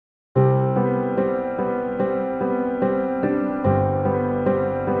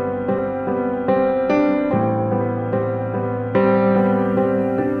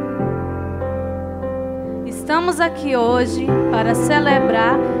Estamos aqui hoje para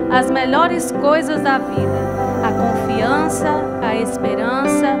celebrar as melhores coisas da vida: a confiança, a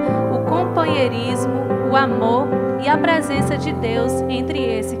esperança, o companheirismo, o amor e a presença de Deus entre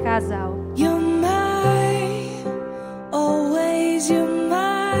esse casal. You're mine, always you're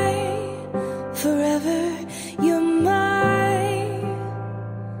mine, forever you're my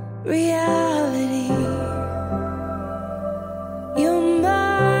reality. You're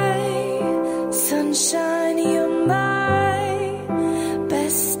my sunshine, you're my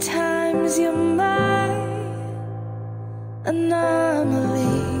best times, you're my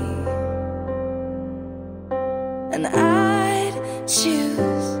anomaly. And I'd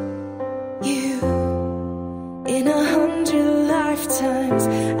choose you in 100 lifetimes.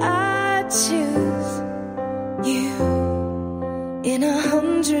 I'd choose you in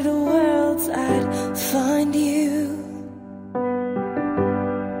 100 worlds. I'd find you,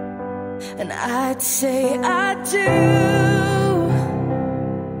 and I'd say I do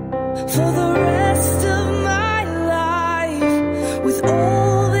for the rest of my life. With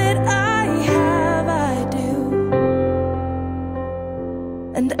all that I have, I do,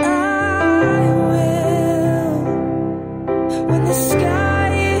 and I will. When the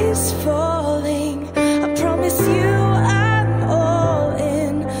sky is falling, I promise you I'm all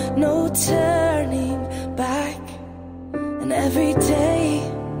in, no turning back. And every day,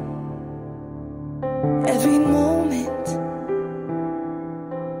 every moment,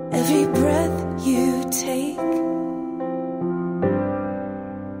 every breath you take,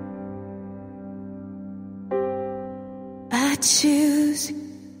 I choose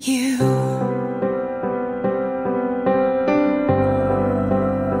you.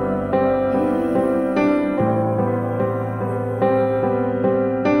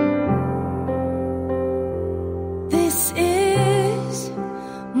 This is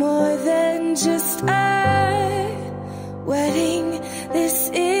more than just a wedding. This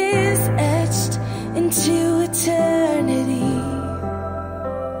is etched into eternity.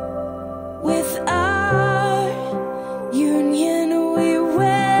 With our union, we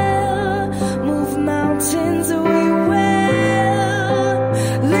will move mountains. We will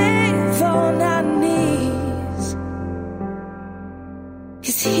live on our knees.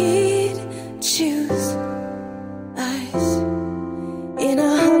 'Cause he'd choose us in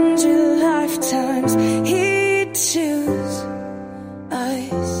 100 lifetimes. He'd choose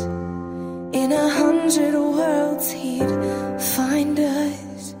us in 100 worlds. He'd find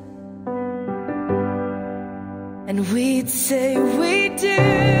us, and we'd say we do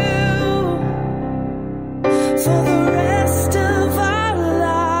for the